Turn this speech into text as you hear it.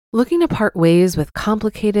Looking to part ways with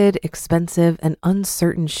complicated, expensive, and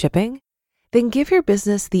uncertain shipping? Then give your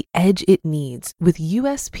business the edge it needs with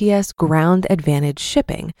USPS Ground Advantage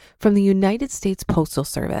shipping from the United States Postal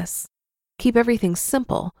Service. Keep everything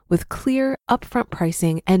simple with clear, upfront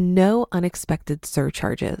pricing and no unexpected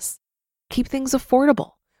surcharges. Keep things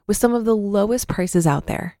affordable with some of the lowest prices out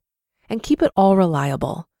there. And keep it all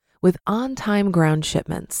reliable with on-time ground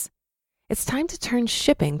shipments. It's time to turn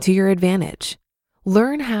shipping to your advantage.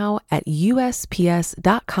 Learn how at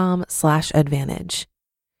USPS.com/advantage.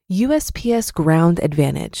 USPS Ground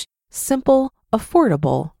Advantage. Simple,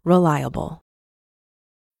 affordable, reliable.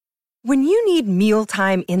 When you need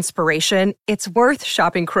mealtime inspiration, it's worth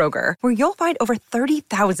shopping Kroger, where you'll find over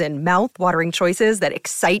 30,000 mouth-watering choices that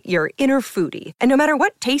excite your inner foodie. And no matter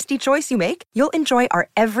what tasty choice you make, you'll enjoy our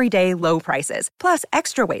everyday low prices, plus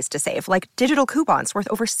extra ways to save, like digital coupons worth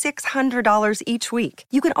over $600 each week.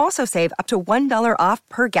 You can also save up to $1 off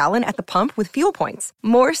per gallon at the pump with fuel points.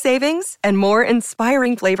 More savings and more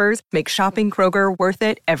inspiring flavors make shopping Kroger worth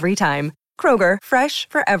it every time. Kroger, fresh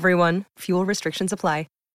for everyone. Fuel restrictions apply.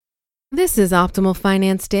 This is Optimal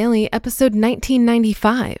Finance Daily, episode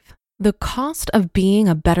 1995, The Cost of Being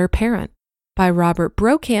a Better Parent by Robert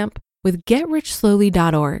Brokamp with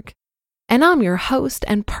GetRichSlowly.org. And I'm your host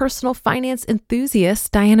and personal finance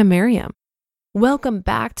enthusiast, Diana Merriam. Welcome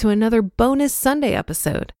back to another bonus Sunday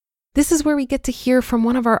episode. This is where we get to hear from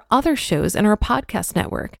one of our other shows in our podcast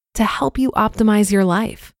network to help you optimize your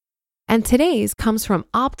life. And today's comes from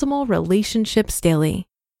Optimal Relationships Daily.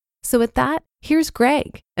 So with that, here's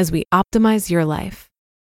Greg as we optimize your life.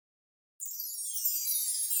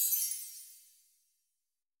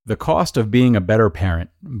 The Cost of Being a Better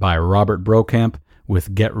Parent by Robert Brokamp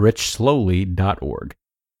with GetRichSlowly.org.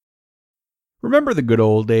 Remember the good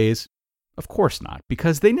old days? Of course not,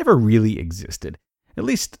 because they never really existed, at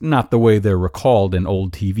least not the way they're recalled in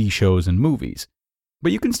old TV shows and movies.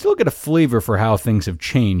 But you can still get a flavor for how things have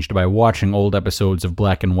changed by watching old episodes of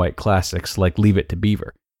black and white classics like Leave It to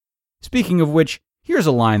Beaver. Speaking of which, here's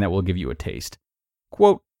a line that will give you a taste.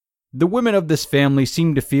 Quote, "The women of this family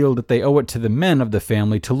seem to feel that they owe it to the men of the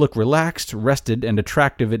family to look relaxed, rested, and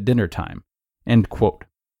attractive at dinner time." End quote.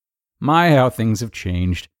 My, how things have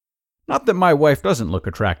changed. Not that my wife doesn't look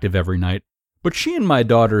attractive every night, but she and my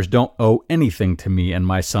daughters don't owe anything to me and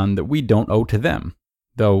my son that we don't owe to them,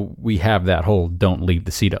 though we have that whole don't leave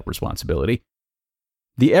the seat up responsibility.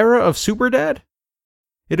 The era of Superdad?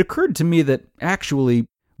 It occurred to me that, actually,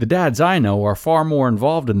 the dads I know are far more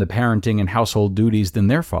involved in the parenting and household duties than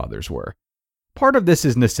their fathers were. Part of this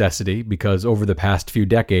is necessity because over the past few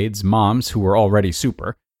decades, moms, who were already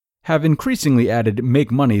super, have increasingly added make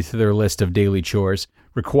money to their list of daily chores,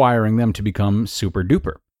 requiring them to become super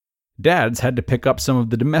duper. Dads had to pick up some of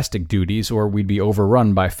the domestic duties or we'd be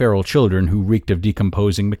overrun by feral children who reeked of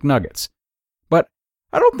decomposing McNuggets. But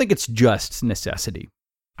I don't think it's just necessity.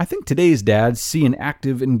 I think today's dads see an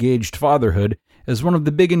active, engaged fatherhood as one of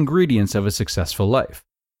the big ingredients of a successful life.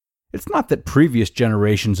 It's not that previous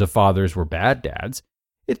generations of fathers were bad dads.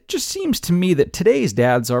 It just seems to me that today's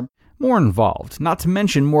dads are more involved, not to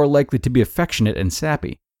mention more likely to be affectionate and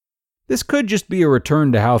sappy. This could just be a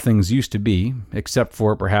return to how things used to be, except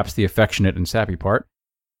for perhaps the affectionate and sappy part.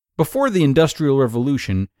 Before the Industrial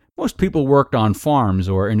Revolution, most people worked on farms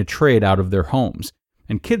or in a trade out of their homes,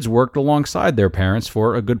 and kids worked alongside their parents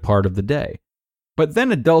for a good part of the day. But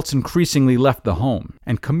then adults increasingly left the home,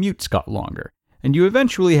 and commutes got longer, and you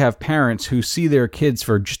eventually have parents who see their kids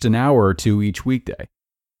for just an hour or two each weekday.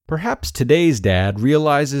 Perhaps today's dad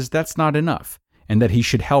realizes that's not enough, and that he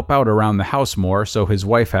should help out around the house more so his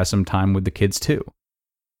wife has some time with the kids too.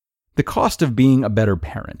 The cost of being a better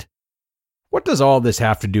parent. What does all this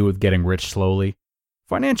have to do with getting rich slowly?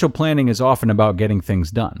 Financial planning is often about getting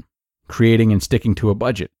things done, creating and sticking to a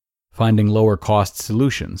budget, finding lower cost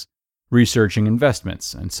solutions, researching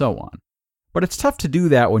investments, and so on. But it's tough to do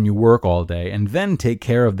that when you work all day and then take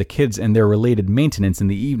care of the kids and their related maintenance in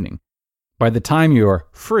the evening. By the time you're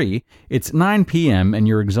free, it's 9 p.m. and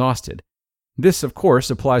you're exhausted. This, of course,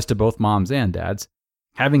 applies to both moms and dads.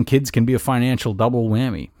 Having kids can be a financial double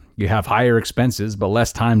whammy. You have higher expenses but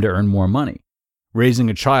less time to earn more money. Raising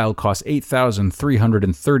a child costs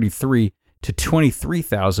 $8,333 to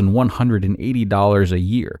 $23,180 a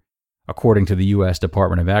year, according to the U.S.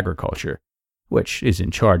 Department of Agriculture, which is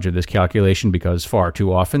in charge of this calculation because far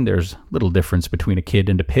too often there's little difference between a kid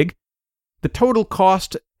and a pig. The total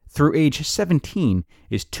cost through age 17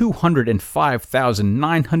 is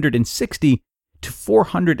 $205,960 to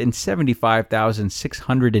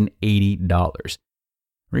 $475,680.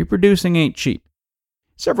 Reproducing ain't cheap.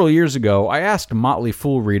 Several years ago, I asked Motley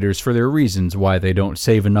Fool readers for their reasons why they don't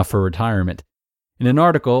save enough for retirement. In an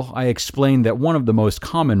article, I explained that one of the most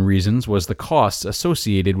common reasons was the costs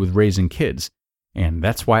associated with raising kids, and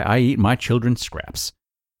that's why I eat my children's scraps.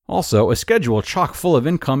 Also, a schedule chock full of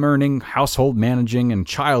income earning, household managing, and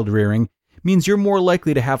child rearing means you're more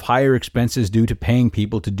likely to have higher expenses due to paying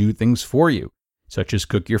people to do things for you, such as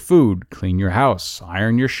cook your food, clean your house,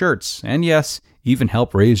 iron your shirts, and yes, even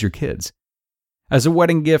help raise your kids. As a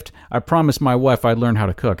wedding gift, I promised my wife I'd learn how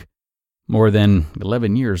to cook. More than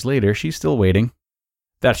 11 years later, she's still waiting.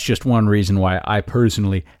 That's just one reason why I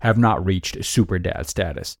personally have not reached super dad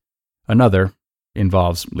status. Another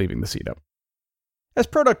involves leaving the seat up. As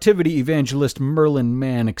productivity evangelist Merlin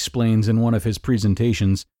Mann explains in one of his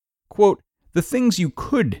presentations, quote, "The things you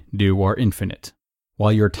could do are infinite,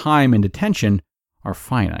 while your time and attention are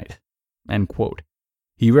finite." End quote.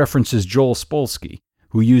 He references Joel Spolsky,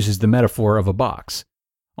 who uses the metaphor of a box.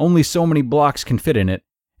 Only so many blocks can fit in it,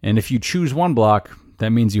 and if you choose one block,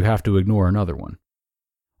 that means you have to ignore another one.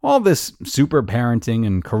 All this super parenting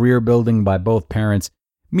and career building by both parents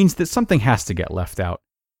means that something has to get left out,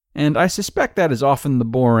 and I suspect that is often the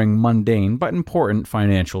boring, mundane, but important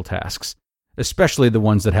financial tasks, especially the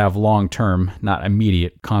ones that have long-term, not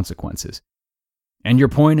immediate consequences. And your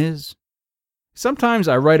point is? Sometimes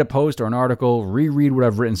I write a post or an article, reread what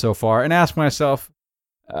I've written so far, and ask myself,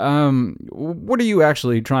 what are you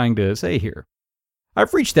actually trying to say here?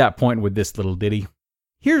 I've reached that point with this little ditty.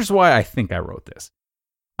 Here's why I think I wrote this.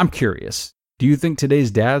 I'm curious. Do you think today's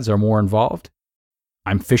dads are more involved?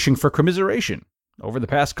 I'm fishing for commiseration. Over the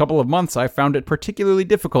past couple of months, I found it particularly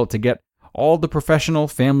difficult to get all the professional,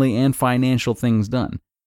 family, and financial things done.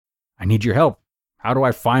 I need your help. How do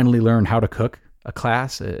I finally learn how to cook? A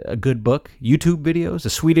class? A good book? YouTube videos? A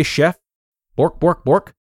Swedish chef? Bork, bork,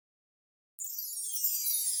 bork?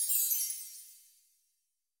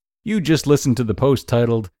 You just listened to the post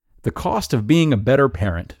titled, "The Cost of Being a Better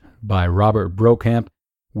Parent" by Robert Brokamp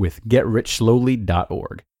with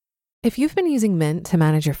GetRichSlowly.org. If you've been using Mint to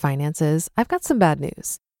manage your finances, I've got some bad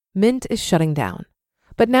news. Mint is shutting down.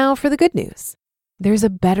 But now for the good news. There's a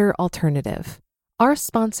better alternative. Our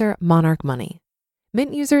sponsor, Monarch Money.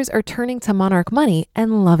 Mint users are turning to Monarch Money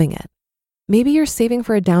and loving it. Maybe you're saving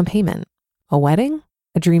for a down payment, a wedding,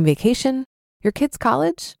 a dream vacation, your kids'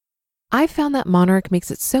 college. I've found that Monarch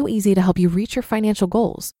makes it so easy to help you reach your financial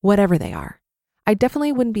goals, whatever they are. I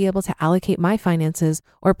definitely wouldn't be able to allocate my finances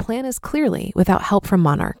or plan as clearly without help from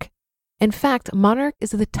Monarch. In fact, Monarch is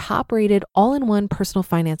the top-rated all-in-one personal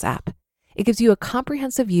finance app. It gives you a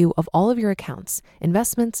comprehensive view of all of your accounts,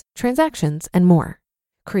 investments, transactions, and more.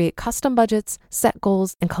 Create custom budgets, set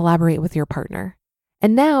goals, and collaborate with your partner.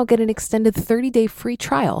 And now get an extended 30-day free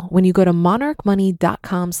trial when you go to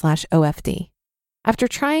monarchmoney.com/OFD. After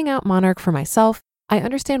trying out Monarch for myself, I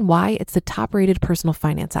understand why it's the top-rated personal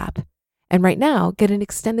finance app. And right now, get an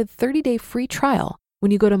extended 30-day free trial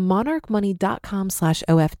when you go to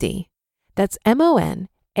monarchmoney.com/OFD. That's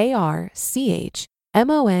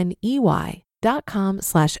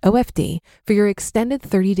monarchmoney.com/OFD for your extended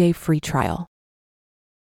 30-day free trial.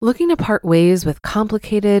 Looking to part ways with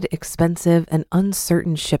complicated, expensive, and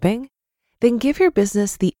uncertain shipping? Then give your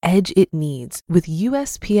business the edge it needs with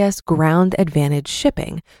USPS Ground Advantage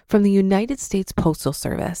shipping from the United States Postal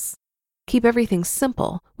Service. Keep everything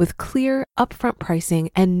simple with clear, upfront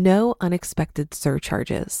pricing and no unexpected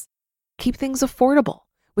surcharges. Keep things affordable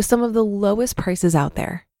with some of the lowest prices out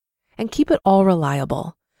there. And keep it all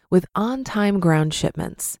reliable with on-time ground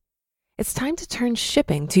shipments. It's time to turn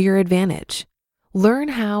shipping to your advantage. Learn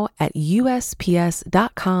how at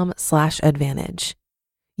USPS.com/advantage.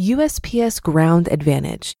 USPS Ground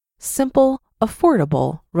Advantage. Simple,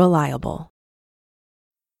 affordable, reliable.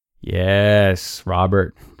 Yes,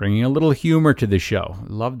 Robert, bringing a little humor to the show.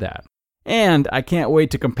 Love that. And I can't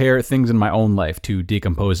wait to compare things in my own life to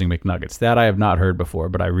decomposing McNuggets. That I have not heard before,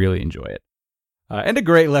 but I really enjoy it. And a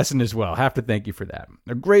great lesson as well. Have to thank you for that.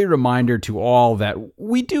 A great reminder to all that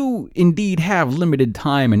we do indeed have limited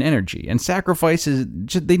time and energy, and sacrifices,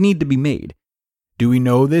 they need to be made. Do we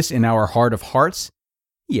know this in our heart of hearts?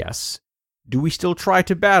 Yes. Do we still try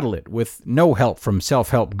to battle it with no help from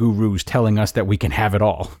self-help gurus telling us that we can have it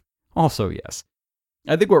all? Also, yes.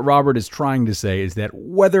 I think what Robert is trying to say is that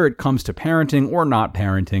whether it comes to parenting or not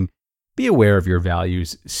parenting, be aware of your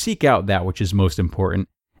values, seek out that which is most important,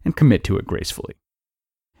 and commit to it gracefully.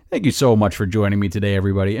 Thank you so much for joining me today,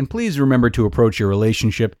 everybody, and please remember to approach your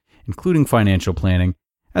relationship, including financial planning,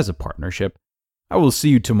 as a partnership. I will see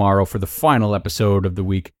you tomorrow for the final episode of the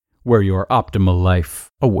week where your optimal life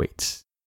awaits.